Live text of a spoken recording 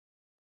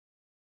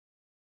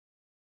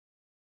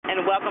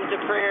and welcome to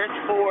Prayers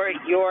for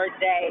Your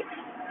Day.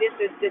 This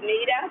is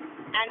Danita,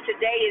 and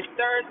today is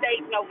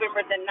Thursday, November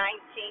the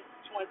 19th,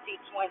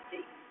 2020.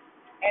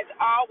 As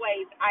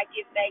always, I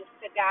give thanks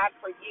to God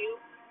for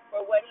you,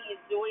 for what He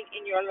is doing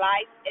in your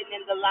life and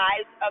in the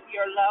lives of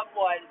your loved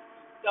ones,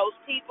 those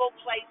people,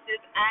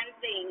 places, and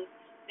things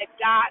that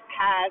God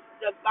has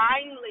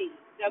divinely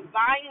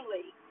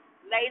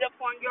laid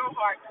upon your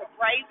heart to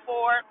pray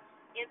for,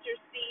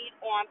 intercede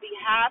on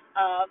behalf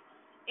of,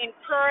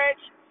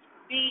 encourage,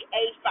 be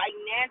a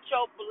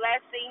financial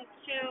blessing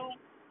to,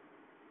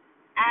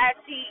 as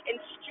He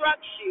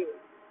instructs you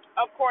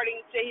according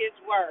to His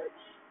word.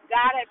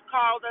 God has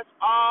called us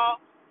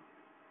all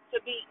to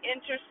be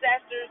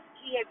intercessors.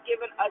 He has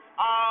given us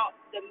all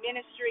the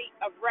ministry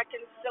of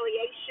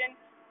reconciliation.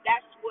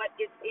 That's what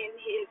is in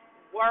His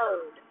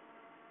word.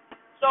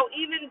 So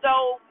even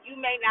though you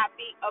may not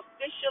be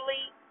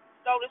officially,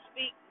 so to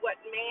speak,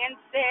 what man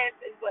says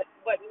and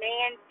what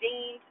man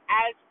deems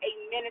as a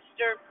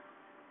minister,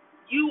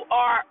 you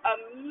are a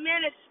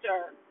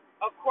minister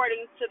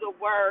according to the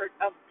word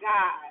of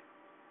God.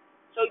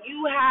 So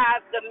you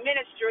have the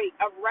ministry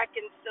of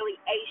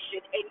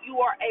reconciliation, and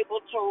you are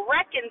able to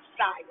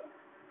reconcile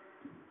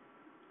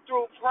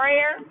through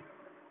prayer,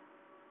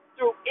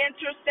 through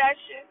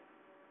intercession,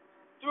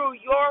 through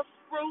your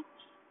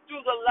fruits,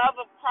 through the love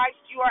of Christ.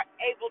 You are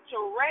able to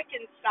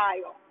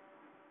reconcile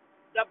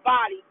the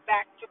body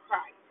back to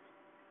Christ.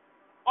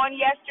 On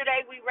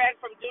yesterday, we read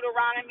from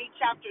Deuteronomy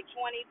chapter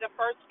 20, the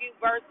first few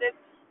verses,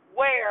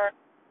 where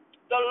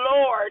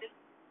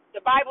the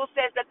Bible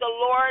says that the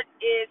Lord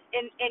is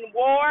in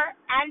war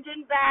and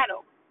in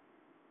battle.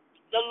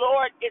 The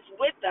Lord is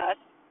with us.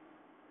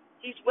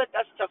 He's with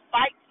us to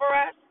fight for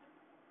us,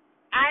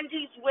 and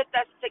He's with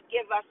us to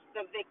give us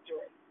the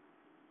victory.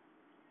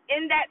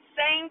 In that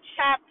same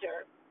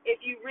chapter, if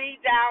you read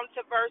down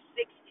to verse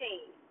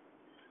 16,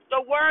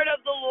 the word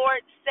of the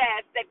Lord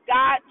says that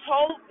God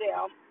told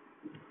them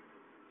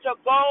to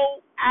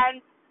go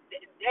and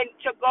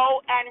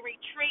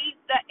retrieve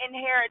the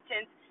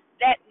inheritance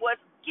that was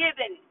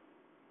given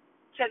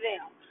to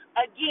them.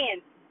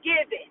 Again,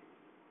 given.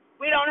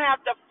 We don't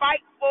have to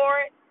fight for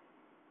it.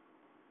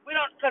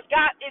 Because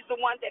God is the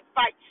one that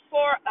fights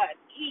for us.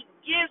 He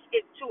gives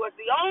it to us.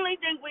 The only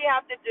thing we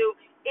have to do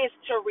is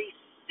to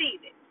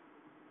receive it.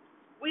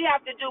 We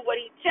have to do what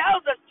He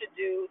tells us to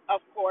do, of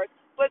course,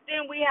 but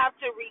then we have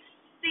to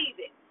receive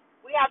it.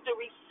 We have to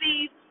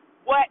receive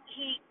what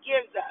He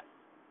gives us.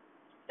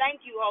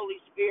 Thank you, Holy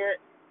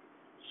Spirit.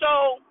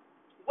 So,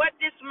 what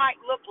this might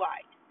look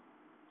like.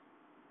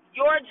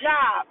 Your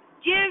job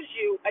gives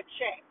you a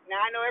check. Now,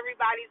 I know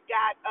everybody's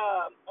got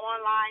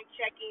online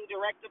checking,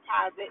 direct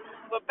deposit,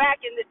 but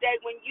back in the day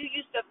when you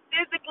used to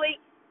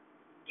physically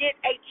get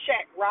a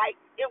check, right,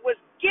 it was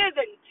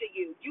given to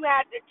you. You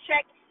had the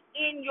check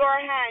in your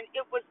hand.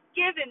 It was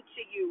given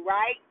to you,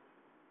 right?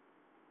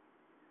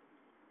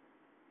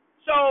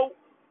 So,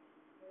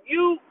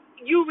 you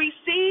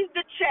received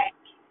the check,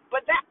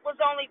 but that was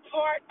only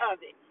part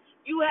of it.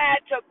 You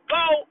had to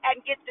go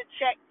and get the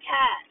check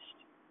cashed.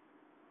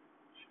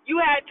 You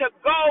had to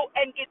go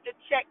and get the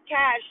check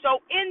cashed.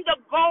 So in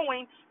the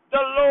going,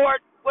 the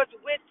Lord was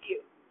with you.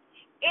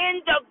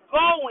 In the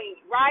going,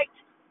 right,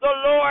 the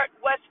Lord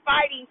was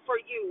fighting for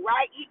you,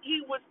 right?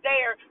 He was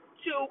there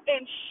to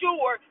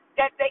ensure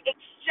that the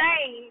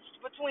exchange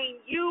between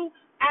you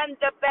and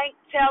the bank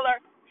teller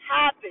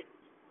happened,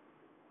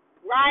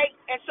 right?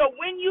 And so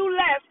when you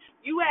left,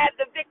 you had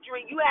the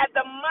victory. You had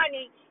the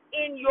money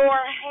in your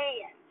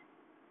hand.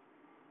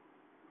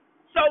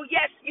 So,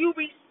 yes, you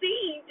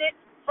received it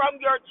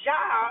from your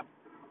job,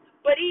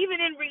 but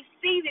even in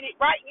receiving it,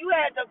 right, you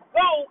had to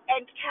go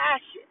and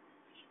cash it.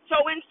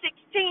 So in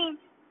 16,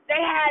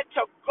 they had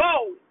to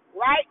go,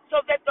 right,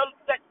 so that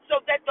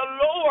the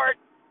Lord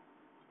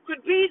could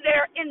be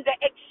there in the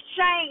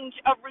exchange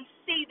of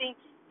receiving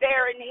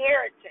their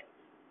inheritance.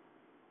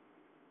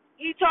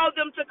 He told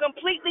them to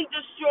completely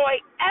destroy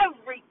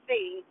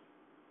everything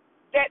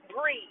that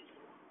breathes.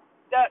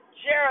 The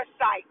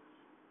Jerusites,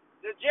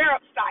 the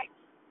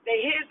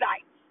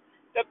Hizzites,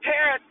 the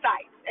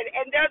parasites,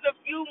 and there's a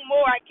few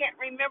more, I can't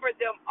remember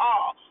them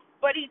all,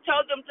 but He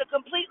told them to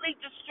completely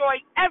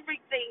destroy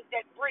everything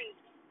that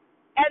breathes.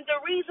 And the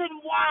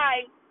reason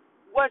why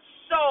was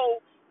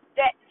so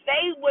that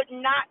they would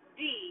not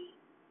be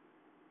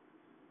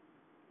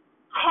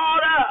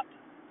caught up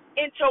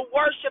into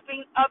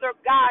worshiping other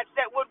gods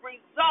that would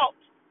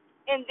result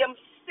in them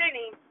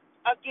sinning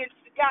against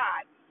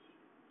God.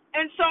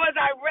 And so as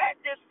I read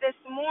this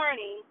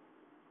morning,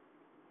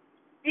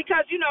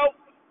 because, in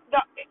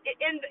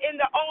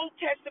the Old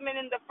Testament,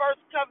 in the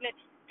First Covenant,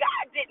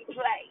 God didn't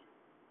play.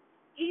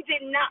 He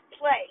did not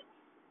play.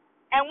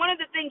 And one of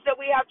the things that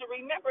we have to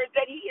remember is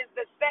that He is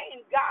the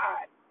same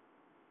God.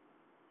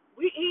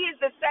 He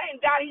is the same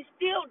God. He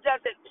still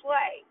doesn't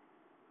play.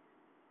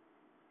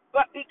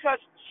 But because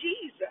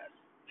Jesus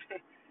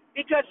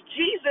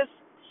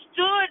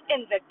stood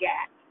in the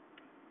gap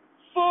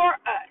for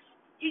us,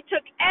 He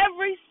took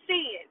every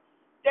sin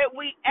that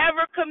we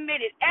ever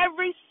committed,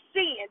 every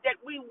sin that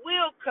we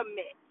will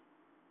commit,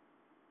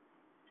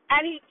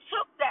 and he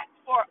took that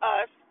for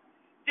us,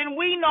 then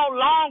we no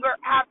longer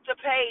have to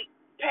pay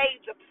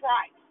the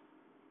price,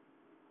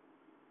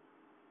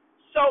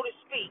 so to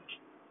speak.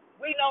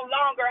 We no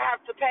longer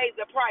have to pay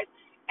the price.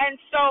 And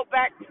so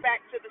back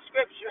to the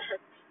scripture,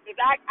 because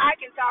I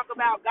can talk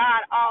about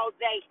God all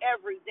day,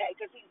 every day,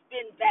 because he's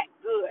been that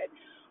good.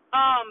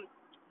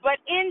 But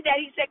in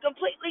that, he said,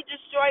 completely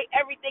destroy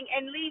everything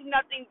and leave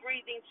nothing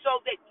breathing,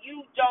 so that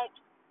you don't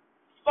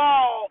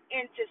fall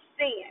into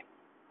sin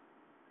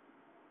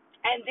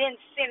and then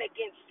sin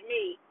against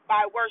me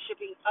by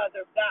worshiping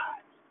other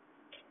gods.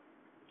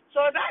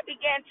 So as I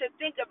began to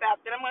think about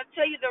that, I'm going to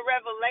tell you the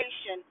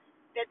revelation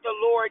that the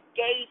Lord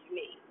gave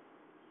me.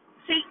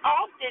 See,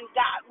 often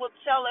God will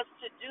tell us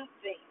to do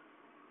things.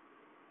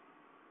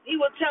 He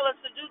will tell us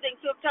to do things.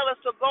 He'll tell us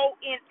to go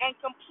in and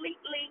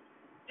completely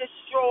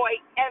destroy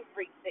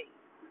everything.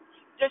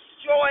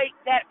 Destroy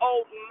that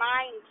old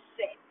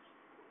mindset,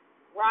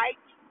 right?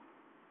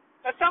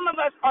 Because some of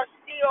us are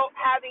still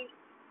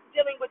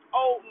dealing with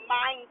old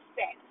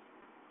mindsets.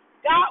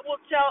 God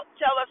will tell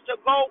us to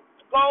go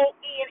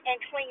in and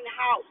clean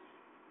house,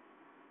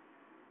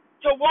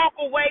 to walk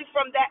away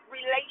from that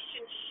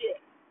relationship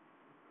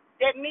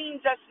that means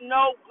us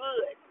no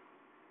good.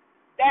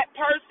 That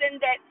person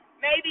that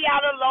may be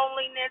out of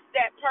loneliness,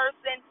 that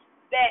person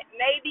that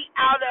may be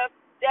out of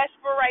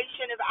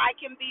desperation, if I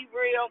can be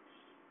real,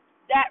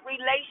 that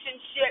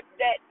relationship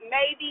that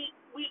maybe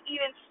we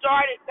even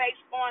started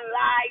based on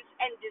lies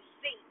and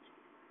deceit.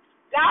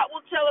 God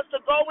will tell us to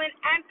go in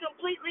and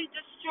completely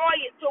destroy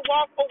it, to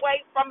walk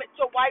away from it,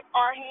 to wipe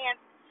our hands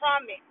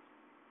from it.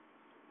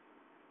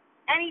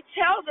 And he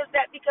tells us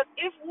that because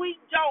if we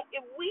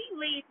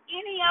leave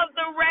any of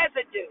the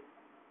residue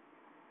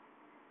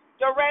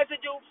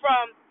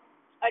from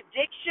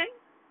addiction,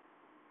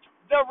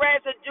 the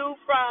residue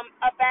from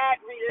a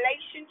bad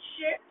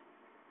relationship,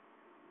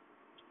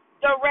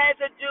 the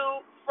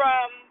residue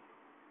from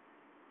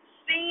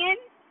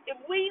sin, if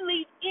we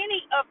leave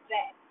any of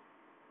that,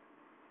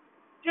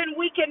 then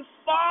we can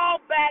fall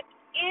back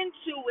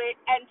into it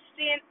and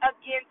sin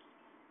against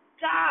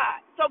God.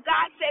 So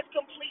God says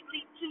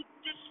completely to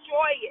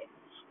destroy it.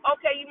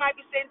 Okay, you might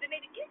be saying,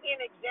 Danita, give me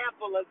an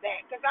example of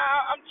that, because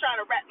I'm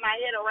trying to wrap my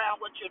head around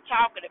what you're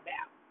talking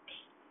about.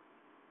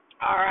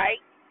 All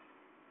right?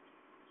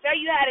 Say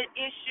you had an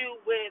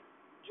issue with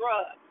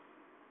drugs,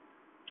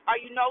 or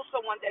you know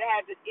someone that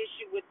has an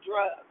issue with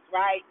drugs,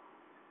 right?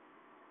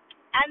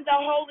 And the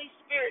Holy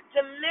Spirit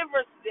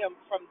delivers them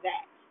from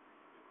that,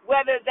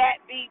 whether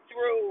that be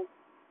through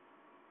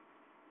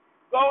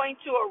going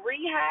to a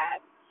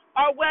rehab,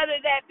 or whether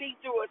that be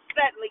through a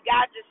suddenly,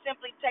 God just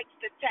simply takes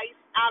the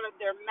taste out of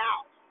their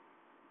mouth.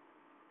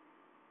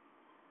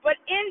 But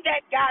in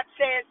that, God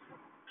says,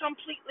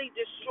 completely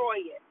destroy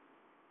it.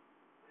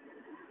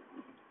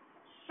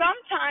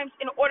 Sometimes,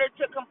 in order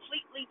to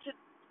completely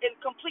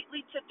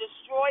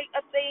destroy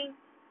a thing,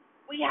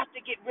 we have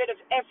to get rid of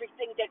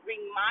everything that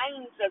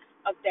reminds us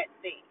of that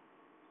thing.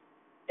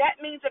 That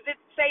means if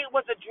say it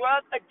was a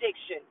drug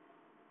addiction,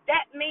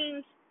 that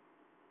means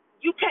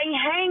you can't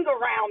hang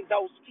around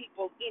those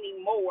people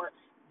anymore.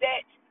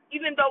 That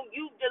even though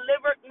you've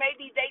delivered,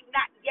 maybe they've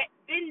not yet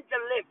been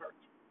delivered.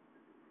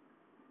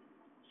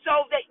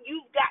 So that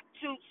you've got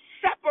to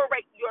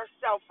separate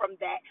yourself from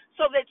that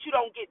so that you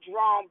don't get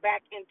drawn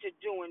back into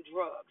doing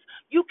drugs.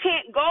 You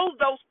can't go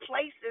those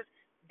places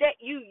that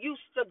you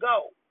used to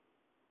go.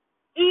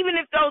 Even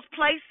if those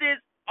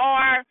places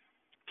are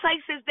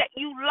places that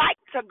you like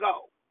to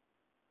go.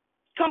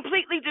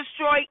 Completely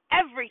destroy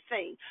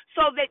everything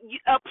so that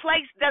a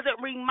place doesn't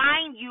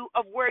remind you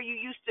of where you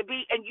used to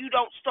be, and you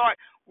don't start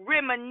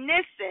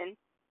reminiscing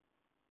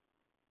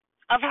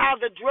of how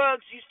the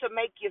drugs used to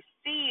make you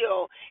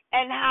feel,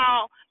 and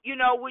how,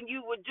 when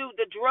you would do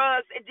the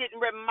drugs, it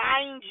didn't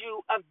remind you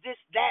of this,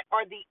 that,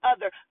 or the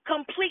other.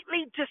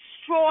 Completely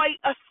destroy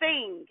a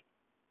thing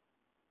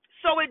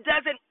so it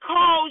doesn't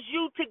cause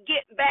you to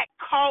get back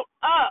caught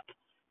up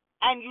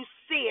and you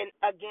sin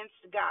against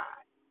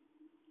God.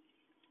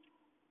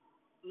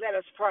 Let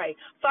us pray.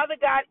 Father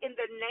God, in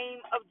the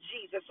name of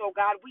Jesus, oh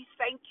God, we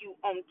thank you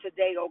on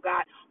today, oh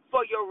God,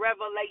 for your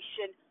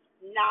revelation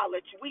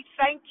knowledge. We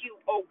thank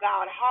you, oh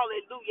God,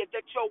 hallelujah,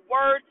 that your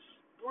word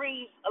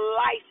breathes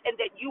life and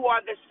that you are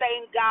the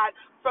same God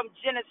from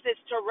Genesis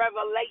to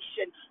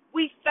Revelation.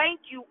 We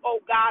thank you, oh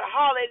God,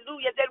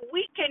 hallelujah, that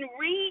we can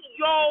read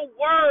your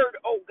word,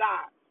 oh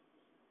God.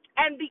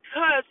 And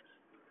because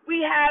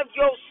we have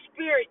your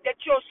spirit, that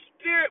your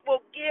spirit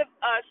will give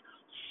us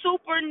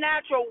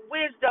supernatural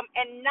wisdom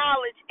and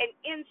knowledge and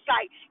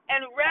insight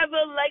and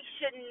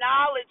revelation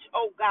knowledge,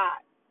 oh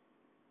God,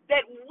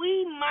 that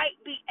we might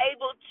be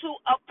able to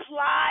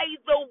apply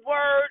the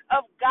word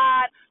of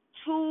God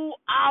to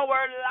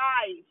our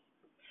lives,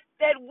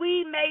 that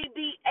we may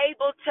be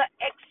able to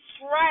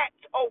extract,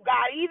 oh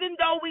God, even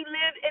though we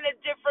live in a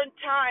different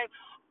time,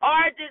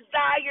 our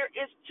desire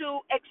is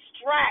to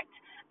extract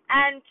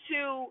and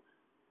to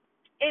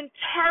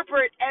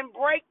interpret and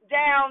break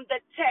down the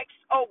text,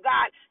 oh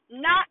God,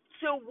 not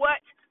to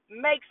what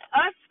makes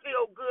us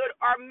feel good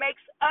or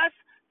makes us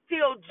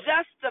feel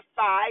justified,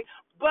 sanctified,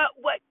 but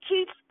what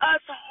keeps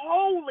us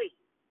holy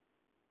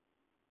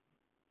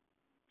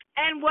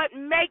and what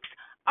makes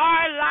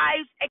our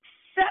lives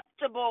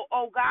acceptable,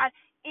 oh God,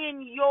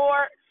 in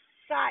your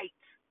sight.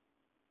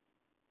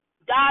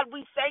 God,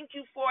 we thank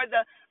you for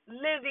the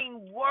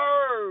living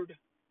word.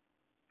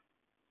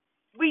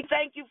 We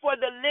thank you for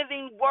the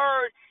living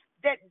word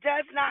that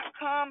does not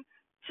come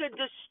to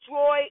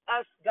destroy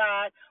us,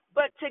 God,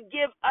 but to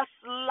give us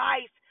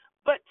life,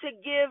 but to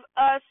give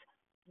us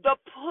the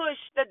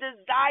push, the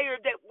desire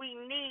that we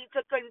need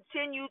to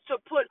continue to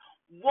put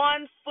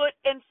one foot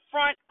in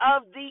front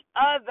of the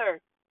other.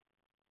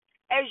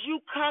 As you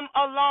come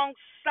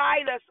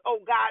alongside us, oh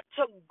God,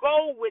 to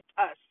go with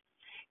us,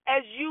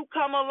 as you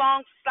come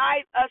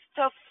alongside us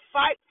to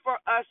fight for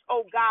us,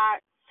 oh God,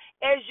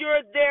 as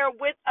you're there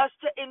with us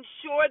to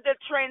ensure the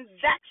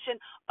transaction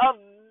of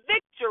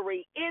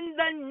victory in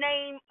the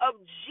name of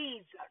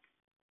Jesus.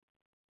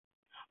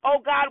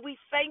 Oh God, we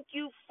thank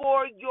you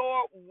for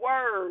your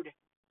word,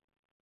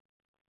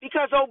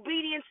 because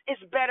obedience is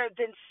better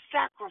than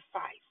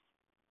sacrifice.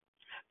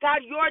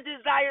 God, your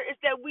desire is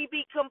that we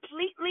be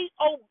completely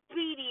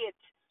obedient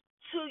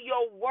to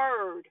your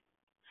word,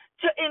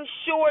 to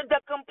ensure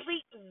the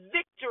complete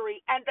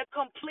victory and the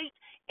complete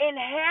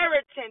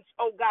inheritance,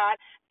 oh God,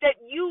 that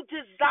you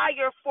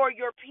desire for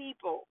your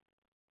people.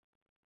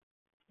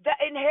 The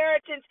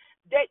inheritance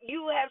that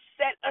you have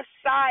set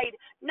aside,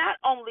 not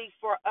only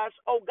for us,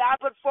 oh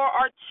God, but for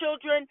our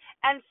children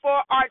and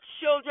for our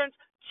children's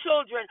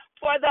children,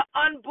 for the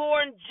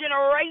unborn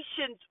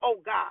generations, oh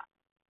God,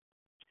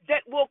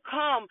 that will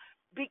come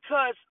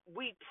because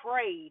we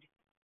prayed.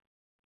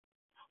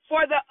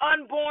 For the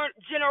unborn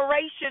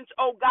generations,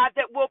 oh God,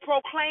 that will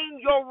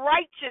proclaim your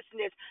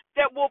righteousness,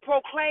 that will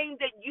proclaim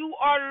that you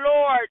are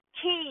Lord,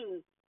 King,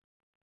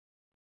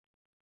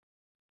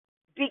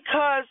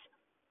 because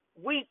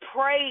we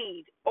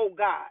prayed, oh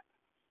God,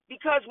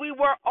 because we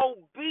were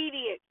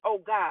obedient, oh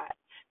God,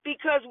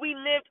 because we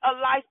lived a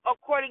life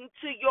according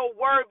to your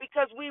word,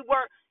 because we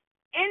were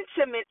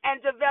intimate and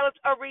developed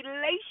a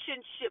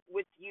relationship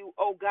with you,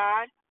 oh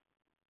God.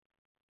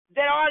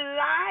 That our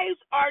lives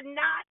are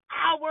not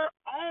our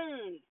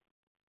own,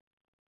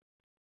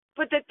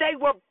 but that they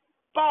were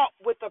bought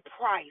with a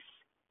price.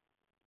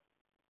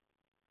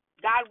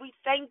 God, we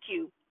thank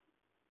you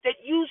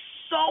that you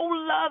so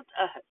loved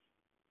us,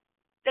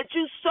 that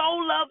you so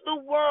loved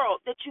the world,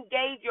 that you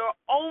gave your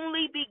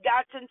only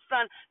begotten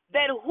Son,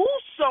 that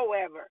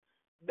whosoever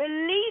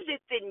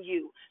believeth in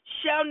you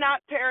shall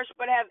not perish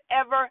but have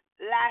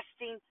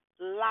everlasting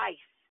life.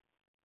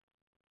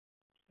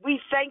 We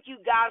thank you,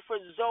 God,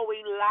 for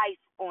Zoe life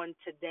on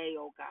today,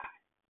 oh God.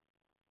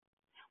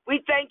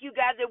 We thank you,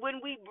 God, that when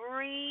we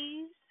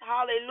breathe,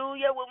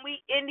 hallelujah, when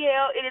we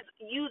inhale, it is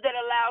you that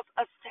allows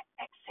us to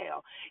exhale.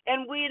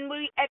 And when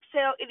we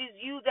exhale, it is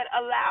you that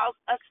allows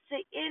us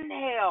to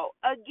inhale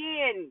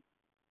again.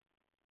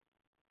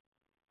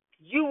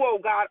 You, oh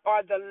God,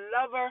 are the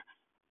lover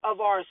of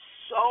our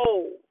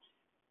souls.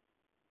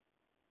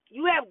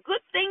 You have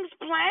good things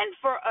planned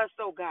for us,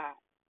 oh God.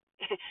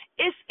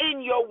 It's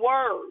in your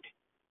word.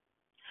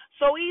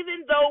 So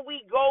even though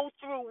we go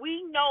through,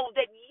 we know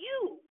that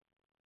you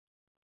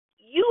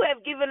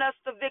have given us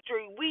the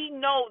victory. We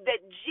know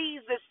that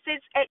Jesus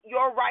sits at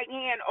your right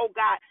hand, oh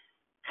God,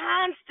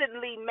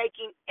 constantly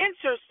making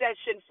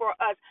intercession for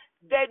us,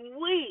 that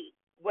we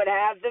would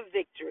have the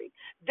victory,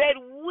 that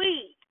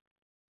we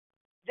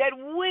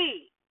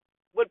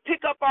would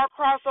pick up our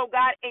cross, oh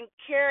God, and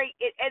carry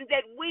it, and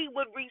that we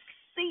would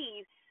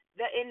receive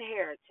the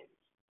inheritance.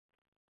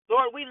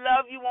 Lord, we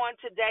love you on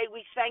today.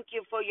 We thank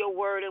you for your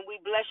word, and we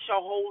bless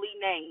your holy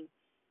name.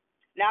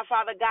 Now,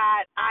 Father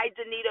God, I,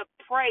 Danita,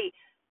 pray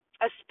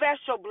a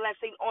special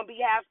blessing on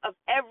behalf of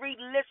every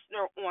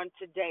listener on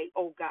today,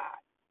 oh God.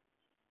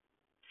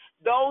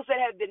 Those that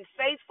have been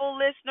faithful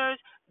listeners,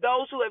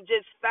 those who have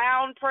just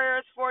found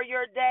prayers for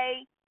your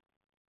day.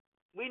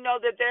 We know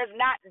that there's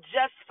not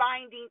just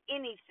finding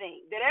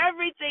anything, that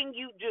everything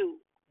you do,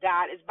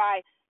 God, it's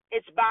by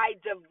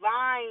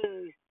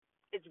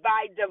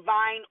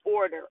divine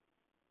order.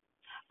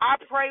 I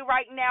pray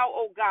right now,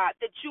 oh God,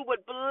 that you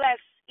would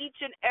bless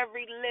each and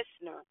every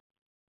listener.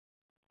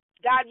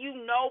 God, you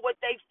know what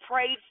they've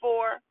prayed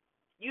for.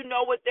 You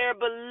know what they're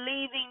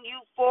believing you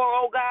for,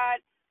 oh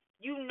God.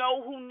 You know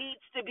who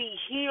needs to be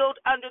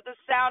healed under the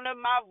sound of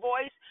my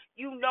voice.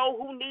 You know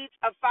who needs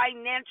a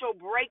financial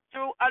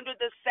breakthrough under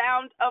the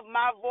sound of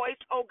my voice,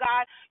 oh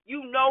God.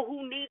 You know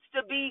who needs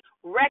to be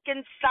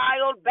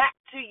reconciled back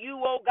to you,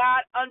 oh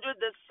God, under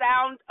the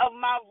sound of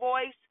my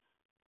voice.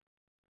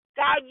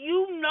 God,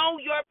 you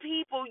know your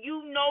people.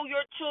 You know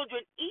your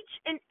children, each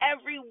and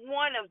every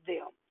one of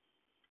them.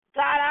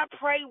 God, I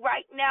pray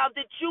right now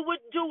that you would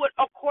do it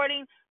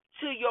according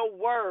to your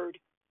word,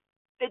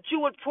 that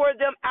you would pour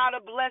them out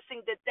a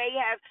blessing that they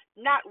have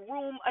not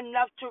room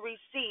enough to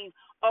receive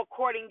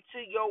according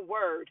to your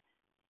word,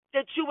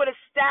 that you would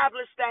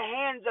establish the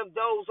hands of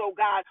those, oh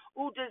God,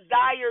 who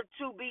desire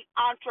to be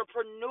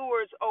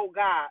entrepreneurs, oh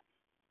God,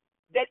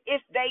 that if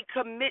they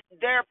commit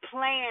their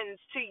plans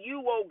to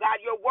you, oh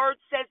God, your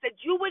word says that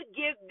you would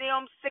give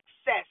them success.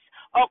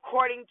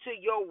 to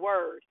your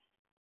word.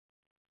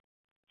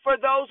 For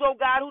those, oh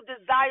God, who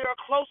desire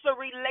a closer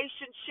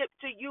relationship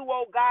to you,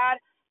 oh God,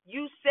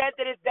 you said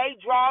that if they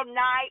draw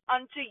nigh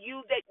unto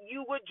you, that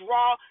you would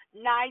draw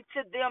nigh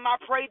to them. I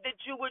pray that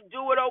you would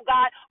do it, oh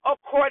God,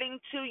 according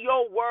to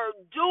your word.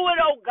 Do it,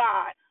 oh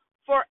God,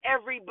 for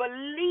every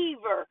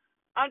believer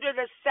under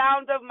the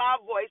sound of my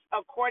voice,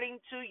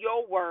 according to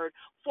your word.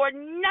 For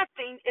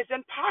nothing is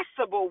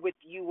impossible with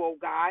you, oh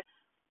God.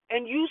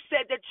 And you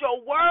said that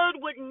your word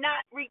would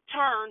not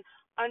return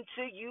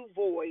unto you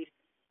void.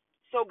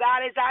 So,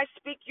 God, as I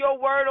speak your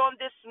word on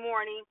this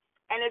morning,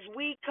 and as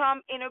we come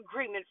in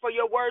agreement, for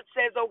your word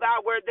says, oh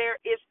God, where there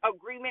is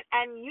agreement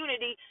and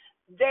unity,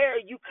 there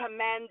you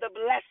command the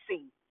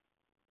blessing.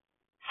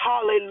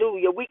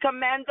 Hallelujah. We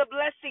command the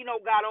blessing, oh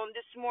God, on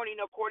this morning,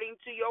 according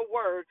to your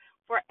word,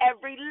 for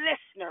every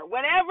listener.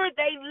 Whenever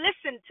they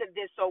listen to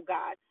this, oh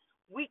God,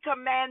 we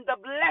command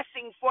the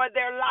blessing for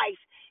their life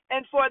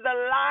and for the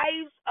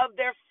lives of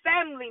their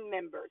family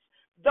members,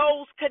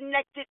 those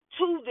connected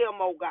to them,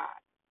 oh God,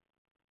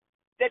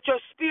 that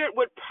your spirit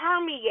would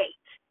permeate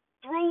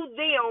through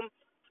them,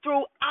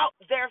 throughout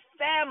their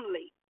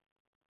family,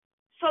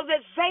 so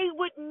that they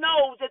would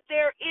know that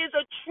there is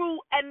a true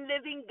and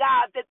living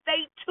God, that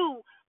they too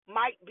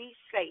might be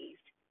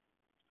saved.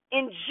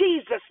 In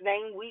Jesus'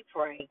 name we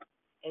pray.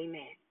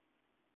 Amen.